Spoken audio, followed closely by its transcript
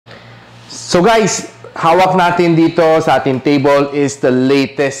So guys, hawak natin dito sa ating table is the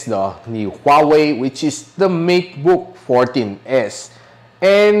latest ni Huawei, which is the Matebook 14s.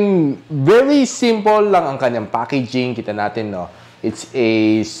 And very simple lang ang kanyang packaging. Kita natin, it's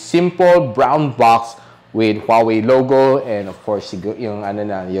a simple brown box with Huawei logo and of course yung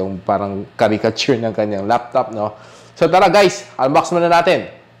yung parang caricature ng kanyang laptop, So tara guys, unbox muna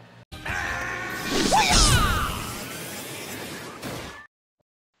natin.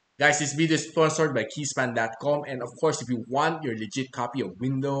 Guys, this video is sponsored by keysfan.com, and of course, if you want your legit copy of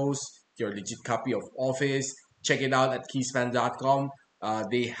Windows, your legit copy of Office, check it out at keysfan.com.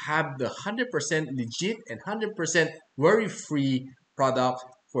 They have the 100% legit and 100% worry-free product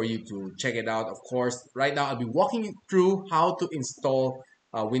for you to check it out. Of course, right now I'll be walking you through how to install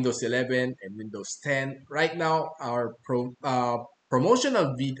Windows 11 and Windows 10. Right now, our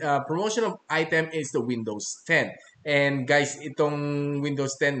promotional item is the Windows 10. And guys, itong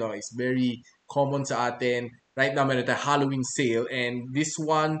Windows 10 is very common sa atin. Right now, meron tayong Halloween sale. And this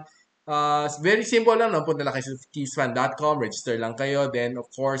one, very simple lang. Punta lang kayo sa keysfan.com, register lang kayo. Then, of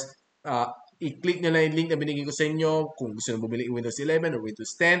course, i-click nyo lang yung link na binigay ko sa inyo kung gusto nyo bumili Windows 11 or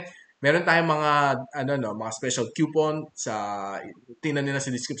Windows 10. Meron tayong mga, mga special coupon sa, tingnan nila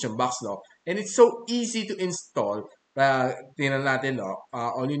sa description box, And it's so easy to install. Tingnan natin,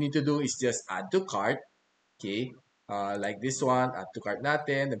 all you need to do is just add to cart. Okay. Like this one, add to cart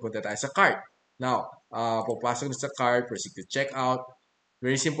natin, then punta tayo sa cart. Now, pupasok na sa cart, proceed to checkout.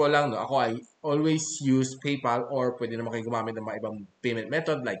 Very simple lang, Ako, I always use PayPal or pwede naman kayo gumamit ng mga ibang payment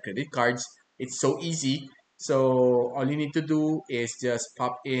method like credit cards. It's so easy. So, all you need to do is just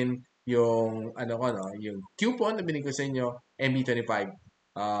pop in yung, yung coupon na binigay ko sa inyo, MB25.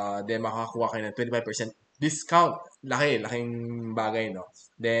 Then, makakakuha kayo ng 25% discount. Laking bagay,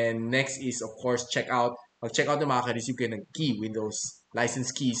 Then, next is, of course, checkout. Pag-checkout na makaka-receive kayo ng key, Windows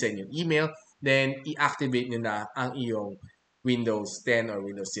license key sa inyong email. Then, i-activate nyo na ang iyong Windows 10 or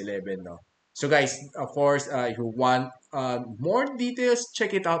Windows 11, So guys, of course, if you want more details,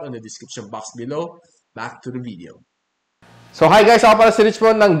 check it out on the description box below. Back to the video. So hi guys, ako pala si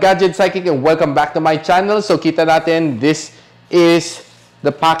Richmond ng Gadget, Sidekick, and welcome back to my channel. So kita natin, this is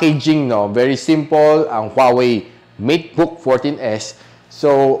the packaging, Very simple, ang Huawei Matebook 14s.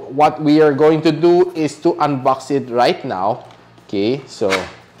 So, what we are going to do is to unbox it right now. Okay, so,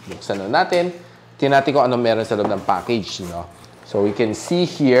 buksan na natin. Tingnan natin kung ano meron sa loob ng package, So, we can see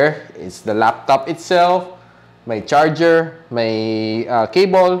here, it's the laptop itself, may charger, may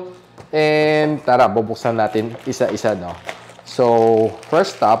cable, and tara, bubuksan natin isa-isa, So,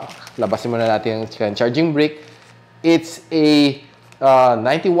 first up, labasin muna natin yung charging brick. It's a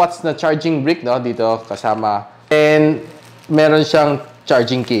 90 watts na charging brick, dito kasama. And, meron siyang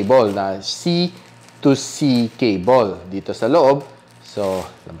charging cable na C-to-C cable dito sa loob. So,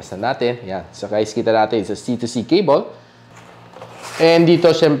 labasan natin. Yan. So, guys, kita natin sa C-to-C cable. And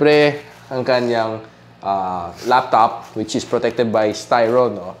dito, syempre, ang kanyang laptop, which is protected by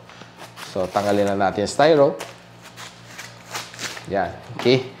styro, So, tanggalin na natin yung styro. Yan.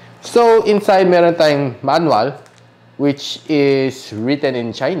 Okay. So, inside, meron tayong manual, which is written in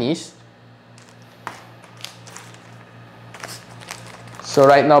Chinese. So,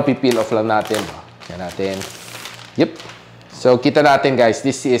 right now, pipeel off lang natin. Yan natin. Yep. So, kita natin, guys.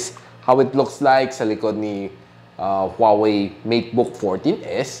 This is how it looks like sa likod ni Huawei Matebook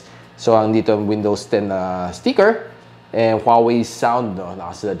 14s. So, ang dito ang Windows 10 sticker. And Huawei sound,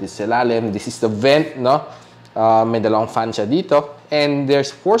 nakasulat dito sa ilalim. This is the vent, may dalawang fan siya dito. And there's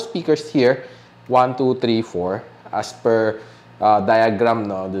 4 speakers here. 1, 2, 3, 4. As per diagram,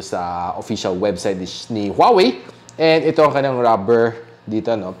 doon sa official website ni Huawei. And ito ang kanyang rubber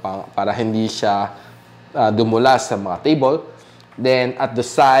dito, para hindi siya dumulas sa mga table. Then, at the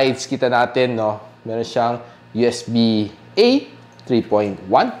sides, kita natin, meron siyang USB-A 3.1.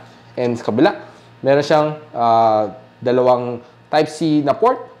 And sa kabila, meron siyang dalawang Type-C na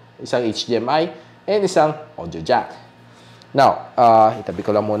port, isang HDMI, and isang audio jack. Now, itabi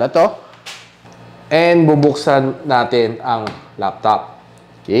ko lang muna to. And bubuksan natin ang laptop.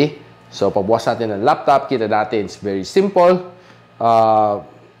 Okay? So, pagbukas natin ng laptop, kita natin, it's very simple.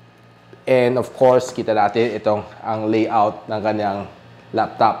 And of course, kita natin itong ang layout ng kanyang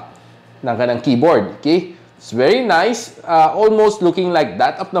laptop, ng kanyang keyboard. Okay? It's very nice. Almost looking like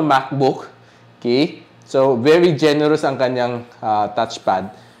that of the MacBook. Okay? So, very generous ang kanyang touchpad.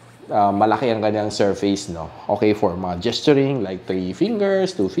 Malaki ang kanyang surface, Okay, for mga gesturing, like 3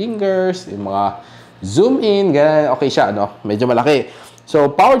 fingers, 2 fingers, yung mga zoom in, ganyan. Okay siya, Medyo malaki. So,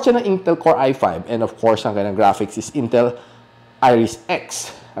 powered siya ng Intel Core i5. And of course, ang kanyang graphics is Intel Iris X,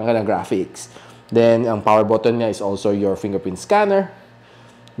 ang kanyang graphics. Then, ang power button niya is also your fingerprint scanner.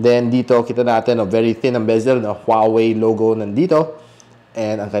 Then dito kita natin, no, very thin ang bezel, no, Huawei logo nandito.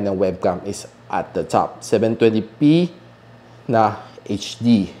 And ang kanyang webcam is at the top. 720p na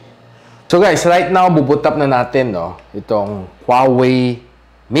HD. So guys, right now, buboot up na natin, no, itong Huawei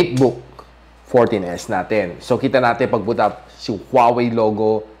Matebook 14s natin. So kita natin pag boot up, si Huawei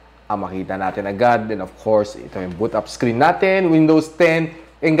logo ang makita natin agad. Then of course, ito yung boot up screen natin, Windows 10.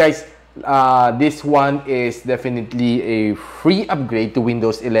 And guys, this one is definitely a free upgrade to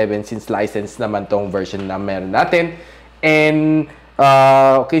Windows 11 since license naman tong version na meron natin. And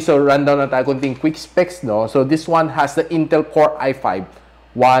okay, so rundown na tayo kunting quick specs, no. So this one has the Intel Core i5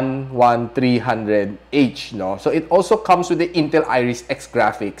 11300H, no. So it also comes with the Intel Iris X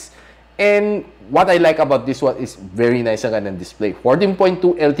graphics. And what I like about this one is very nice ang kanyang display.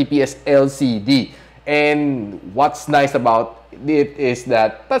 14.2 LTPS LCD. And what's nice about it is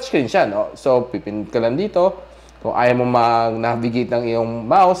that touchscreen siya, no? So, pipindot ka lang dito. Kung ayaw mo mag-navigate ng iyong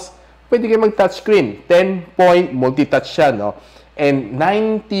mouse, pwede kayo mag-touchscreen. 10-point multi-touch siya, no? And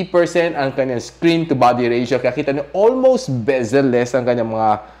 90% ang kanyang screen-to-body ratio. Kaya kita nyo, almost bezel-less ang kanyang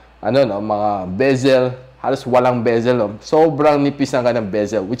mga, mga bezel. Halos walang bezel, no? Sobrang nipis ang kanyang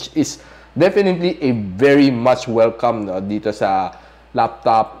bezel, which is definitely a very much welcome, no, dito sa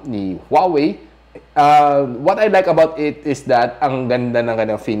laptop ni Huawei. What I like about it is that ang ganda ng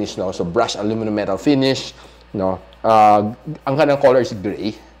kanyang finish, no? So brushed aluminum metal finish, no? Ang kanyang color is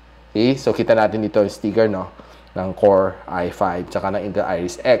gray. Okay? So kita natin dito yung sticker, no, ng Core i5 tsaka ng Intel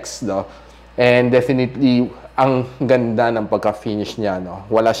Iris X, no? And definitely ang ganda ng pagka-finish niya, no?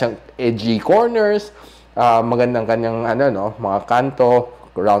 Wala siyang edgy corners, magandang kanyang mga kanto,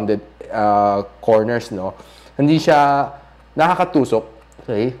 rounded corners, no? Hindi siya nakakatusok,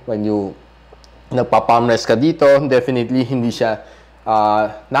 okay? When you nagpa-palmrest ka dito, definitely hindi siya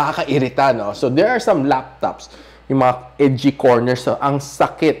nakakairita, no? So there are some laptops, yung mga edgy corners, so ang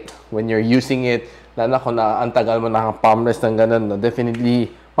sakit when you're using it, lalo kung ang tagal mo nakapalmrest ng ganun, no?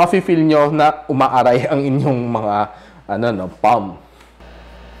 Definitely mafe-feel nyo na umaaray ang inyong mga palm.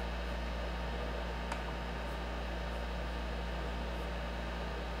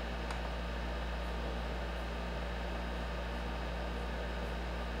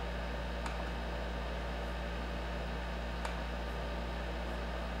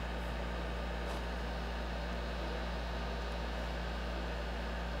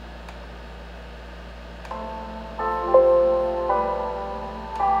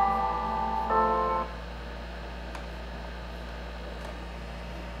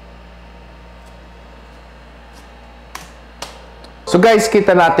 So guys,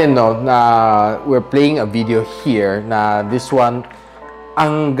 kita natin, no, na we're playing a video here na this one,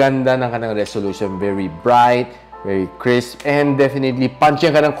 ang ganda ng kanyang resolution. Very bright, very crisp, and definitely punchy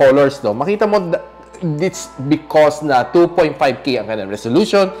ang kanyang colors, no. Makita mo, it's because na 2.5K ang kanyang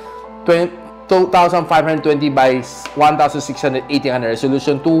resolution, 2520 by 1680 ang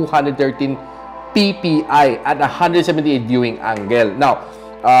resolution, 213 ppi at 178 viewing angle. Now,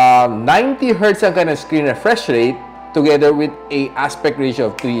 90 Hz ang kanyang screen refresh rate, together with a aspect ratio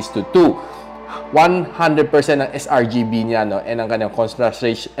of 3:2. 100% ng sRGB niya, no, and ang kanyang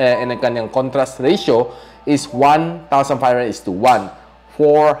contrast ratio is 1,500:1.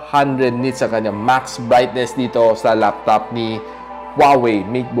 400 nits ang kanyang max brightness dito sa laptop ni Huawei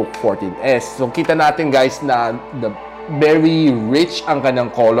Matebook 14s. So kita natin guys na very rich ang kanyang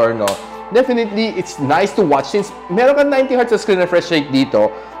color, no. Definitely it's nice to watch since meron kang 90 Hz screen refresh rate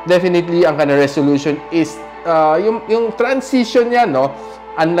dito. Definitely ang kanyang resolution is yung transition niya, no,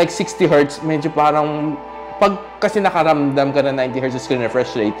 unlike 60 Hz, medyo parang pag kasi nakaramdam ka na 90 Hz screen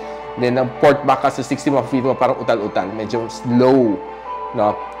refresh rate, then ang port back ka sa 60, ma-feel mo parang utal-utal, medyo slow,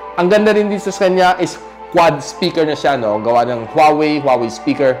 no. Ang ganda rin dito sa kanya is quad speaker na siya, no, gawa ng Huawei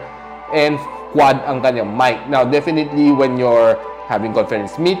speaker, and quad ang kanyang mic. Now definitely when you're having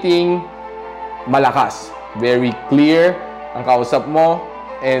conference meeting, malakas, very clear ang kausap mo,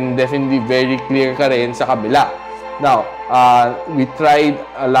 and definitely very clear ka rin sa kabila. Now, we tried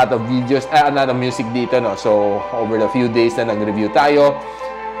a lot of videos, a lot of music dito, no? So, over the few days na nag-review tayo,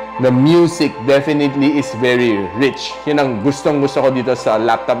 the music definitely is very rich. Yun ang gustong-gusto ko dito sa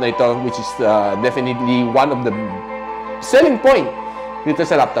laptop na ito, which is definitely one of the selling point dito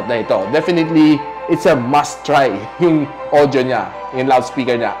sa laptop na ito. Definitely, it's a must-try. Yung audio niya, yung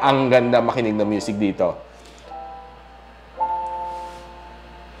loudspeaker niya, ang ganda makinig ng music dito.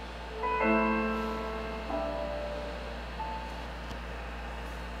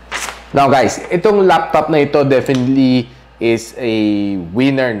 Now guys, itong laptop na ito definitely is a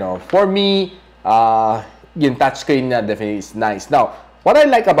winner, no. For me, yung touchscreen niya definitely is nice. Now, what I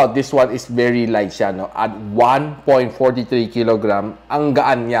like about this one is very light siya, no? At 1.43 kilogram, ang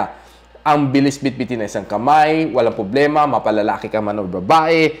gaan niya. Ang bilis bitbitin na isang kamay, walang problema, mapalalaki ka man o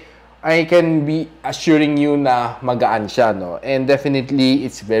babae. I can be assuring you na magaan siya, no? And definitely,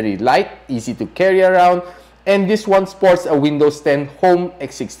 it's very light, easy to carry around. And this one sports a Windows 10 Home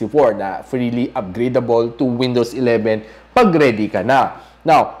x64 na freely upgradable to Windows 11 pag ready ka na.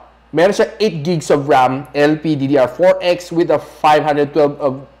 Now, meron siya 8 gigs of RAM, LPDDR4X with a 512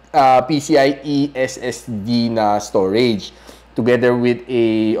 of PCIe SSD na storage. Together with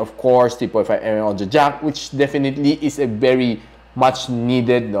a, of course, 3.5mm audio jack, which definitely is a very much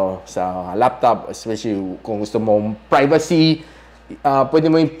needed, no, sa laptop, especially kung gusto mong privacy. Pwede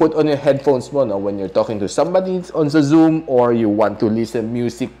mo yung put on your headphones mo, no, when you're talking to somebody on the Zoom or you want to listen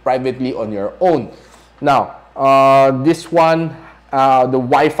music privately on your own. Now, this one, the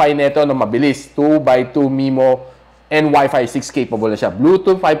Wi-Fi neto na mabilis, 2x2 MIMO and Wi-Fi 6 capable na siya.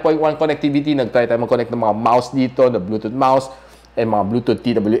 Bluetooth 5.1 connectivity, nag-try tayo mag-connect ng mga mouse dito, the Bluetooth mouse and mga Bluetooth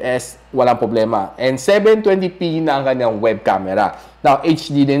TWS, walang problema. And 720p na ang kanyang web camera. Now,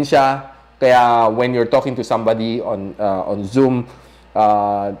 HD din siya, kaya when you're talking to somebody on Zoom,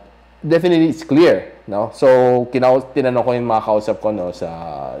 definitely it's clear, no? So tinanong ko yung mga kausap ko, no,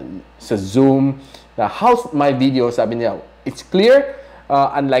 sa Zoom na how's my video, sabi niya it's clear,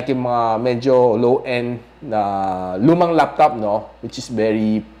 unlike yung mga medyo low end na lumang laptop, no, which is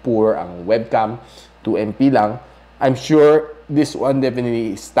very poor ang webcam, 2MP lang. I'm sure this one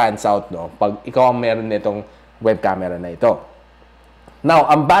definitely stands out, no, pag ikaw ang meron nitong web camera na ito. Now,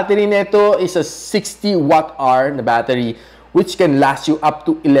 ang battery nito is a 60 watt-hour na battery which can last you up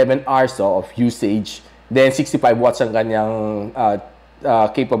to 11 hours of usage. Then 65 watts ang kanyang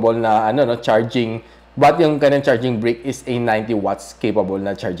capable na charging. But yung kanyang charging brick is a 90 watts capable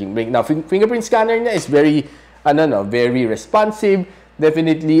na charging brick. Now, fingerprint scanner niya is very very responsive.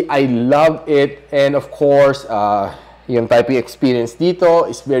 Definitely, I love it. And of course, yung typing experience dito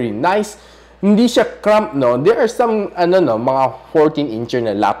is very nice. Hindi siya cramped, no. There are some mga 14-inch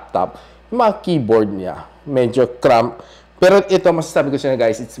na laptop, yung mga keyboard niya medyo cramped. Pero ito, masasabi ko siya,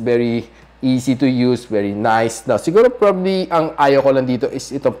 guys, it's very easy to use, very nice. Now, siguro probably ang ayaw ko lang dito is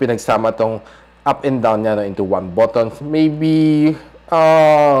itong pinagsama tong up and down niya, no, into one button. Maybe,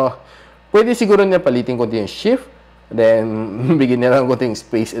 pwede siguro niya palitin konti yung shift. Then, bigyan niya lang konting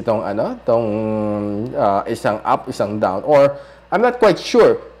space itong, isang up, isang down. Or, I'm not quite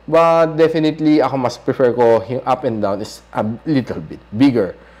sure. But definitely, ako mas prefer ko yung up and down is a little bit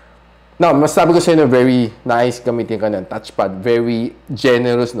bigger. Now, masasabi ko sa inyo, very nice gamitin ka ng touchpad. Very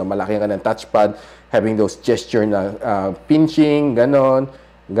generous, no? Malaki ka ng touchpad. Having those gesture na pinching, ganon,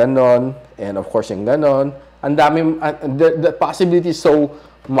 and of course, yung ganon. Ang dami, the possibility is so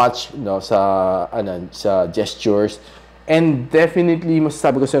much, no, sa gestures. And definitely,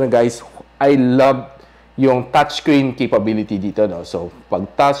 masasabi ko sa inyo, guys, I love yung touchscreen capability dito, no? So, pag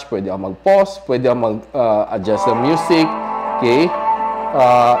touch, pwede ako mag-pause, pwede ako mag-adjust the music, okay?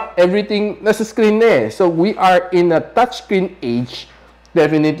 Everything nasa screen na eh. So, we are in a touchscreen age.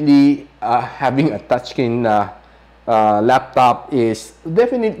 Definitely, having a touchscreen na laptop is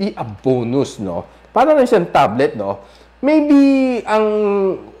definitely a bonus, no? Parang na siyang tablet, no? Maybe, ang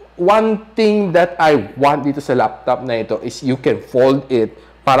one thing that I want dito sa laptop na ito is you can fold it,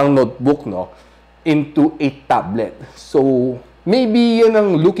 parang notebook, no? Into a tablet. So, maybe yun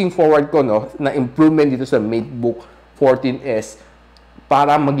ang looking forward ko, no? Na improvement dito sa Matebook 14s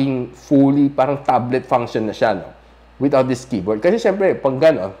para maging fully, parang tablet function na siya, no? Without this keyboard. Kasi syempre, pag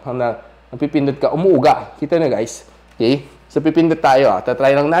gano'n, ang pipindot ka, umuuga. Kita na, guys. Okay? So, pipindot tayo.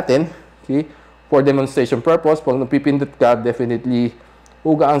 Tatry lang natin. Okay? For demonstration purpose, pag napipindot ka, definitely,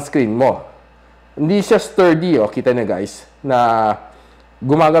 uga ang screen mo. Hindi siya sturdy, oh. Kita na, guys. Na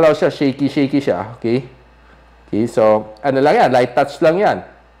gumagalaw siya, shaky siya. Okay? Okay, so, lang yan, light touch lang yan.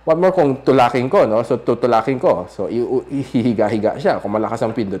 What more kung tulakin ko, no? So, tutulakin ko. So, ihiga-higa siya kung malakas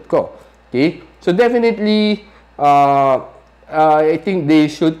ang pindot ko. Okay? So, definitely, I think they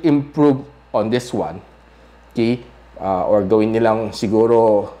should improve on this one. Okay? Or gawin nilang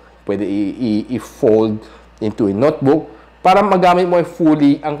siguro, pwede i-fold into a notebook para magamit mo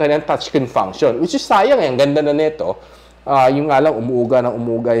fully ang kanyang touchscreen function. Which is sayang, ang ganda na nito. Yung nga lang,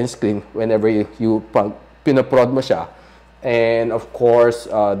 umuuga yung screen whenever you pinaprod mo siya. And of course,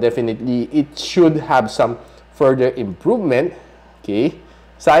 definitely, it should have some further improvement. Okay?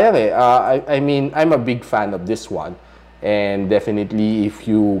 Sayang eh. I mean, I'm a big fan of this one. And definitely, if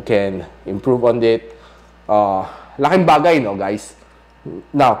you can improve on it, laking bagay, no, guys?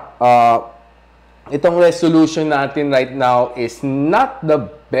 Now, itong resolution natin right now is not the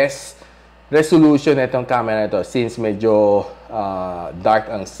best resolution nitong camera nito since medyo dark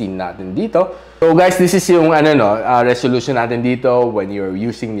ang scene natin dito. So guys, this is yung resolution natin dito when you're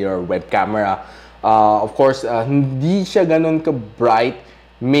using your web camera. Of course, hindi siya ganun ka-bright.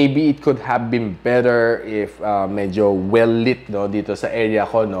 Maybe it could have been better if medyo well-lit dito sa area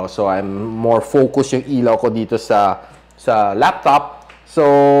ko. So I'm more focused yung ilaw ko dito sa laptop. So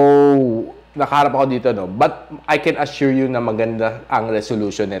nakaharap ako dito. But I can assure you na maganda ang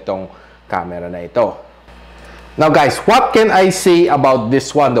resolution nitong camera na ito. Now guys, what can I say about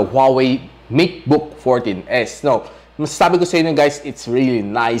this one, the Huawei Matebook 14s? Sabi ko sa inyo guys, it's really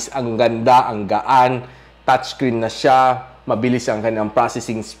nice. Ang ganda, ang gaan. Touchscreen na siya. Mabilis ang kanyang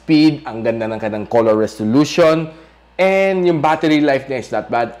processing speed. Ang ganda ng kanyang color resolution. And yung battery life niya is not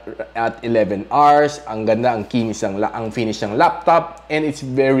bad at 11 hours. Ang ganda, ang finish ng laptop. And it's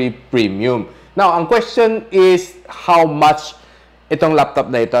very premium. Now, ang question is how much itong laptop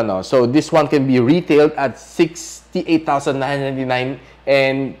na ito. So, this one can be retailed at 68,999.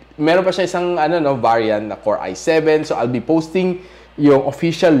 And meron pa siya isang variant na Core i7. So, I'll be posting yung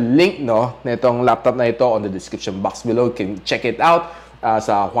official link nitong laptop na ito on the description box below. You can check it out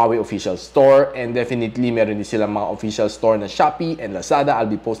sa Huawei official store, and definitely meron din silang mga official store na Shopee and Lazada. I'll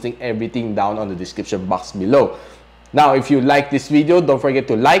be posting everything down on the description box below. Now, if you like this video, don't forget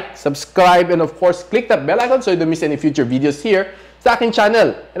to like, subscribe, and of course, click that bell icon so you don't miss any future videos here sa aking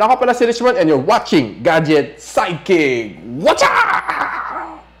channel. And ako pala si Richmond, and you're watching Gadget Sidekick. Watcha!